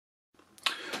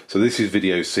So this is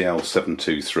video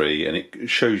CL723 and it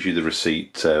shows you the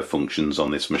receipt functions on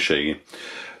this machine.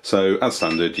 So as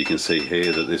standard, you can see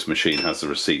here that this machine has the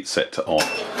receipt set to on,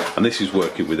 and this is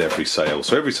working with every sale.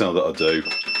 So every sale that I do,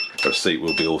 a receipt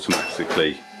will be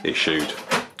automatically issued.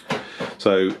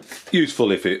 So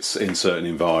useful if it's in certain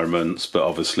environments, but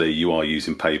obviously you are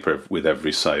using paper with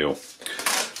every sale.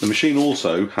 The machine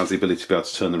also has the ability to be able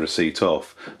to turn the receipt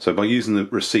off. So by using the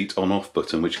receipt on off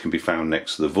button, which can be found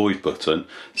next to the void button,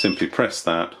 simply press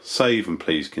that, save and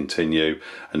please continue,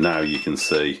 and now you can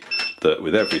see that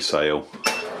with every sale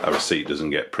a receipt doesn't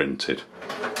get printed.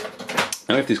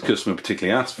 Now if this customer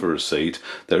particularly asks for a receipt,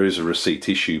 there is a receipt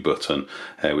issue button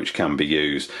which can be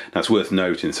used. Now it's worth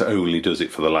noting it only does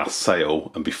it for the last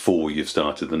sale and before you've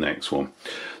started the next one.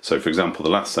 So for example, the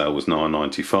last sale was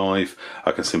 £9.95.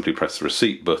 I can simply press the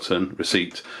receipt button,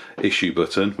 receipt issue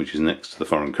button, which is next to the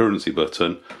foreign currency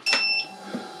button,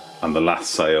 and the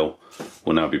last sale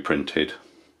will now be printed.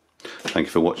 Thank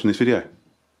you for watching this video.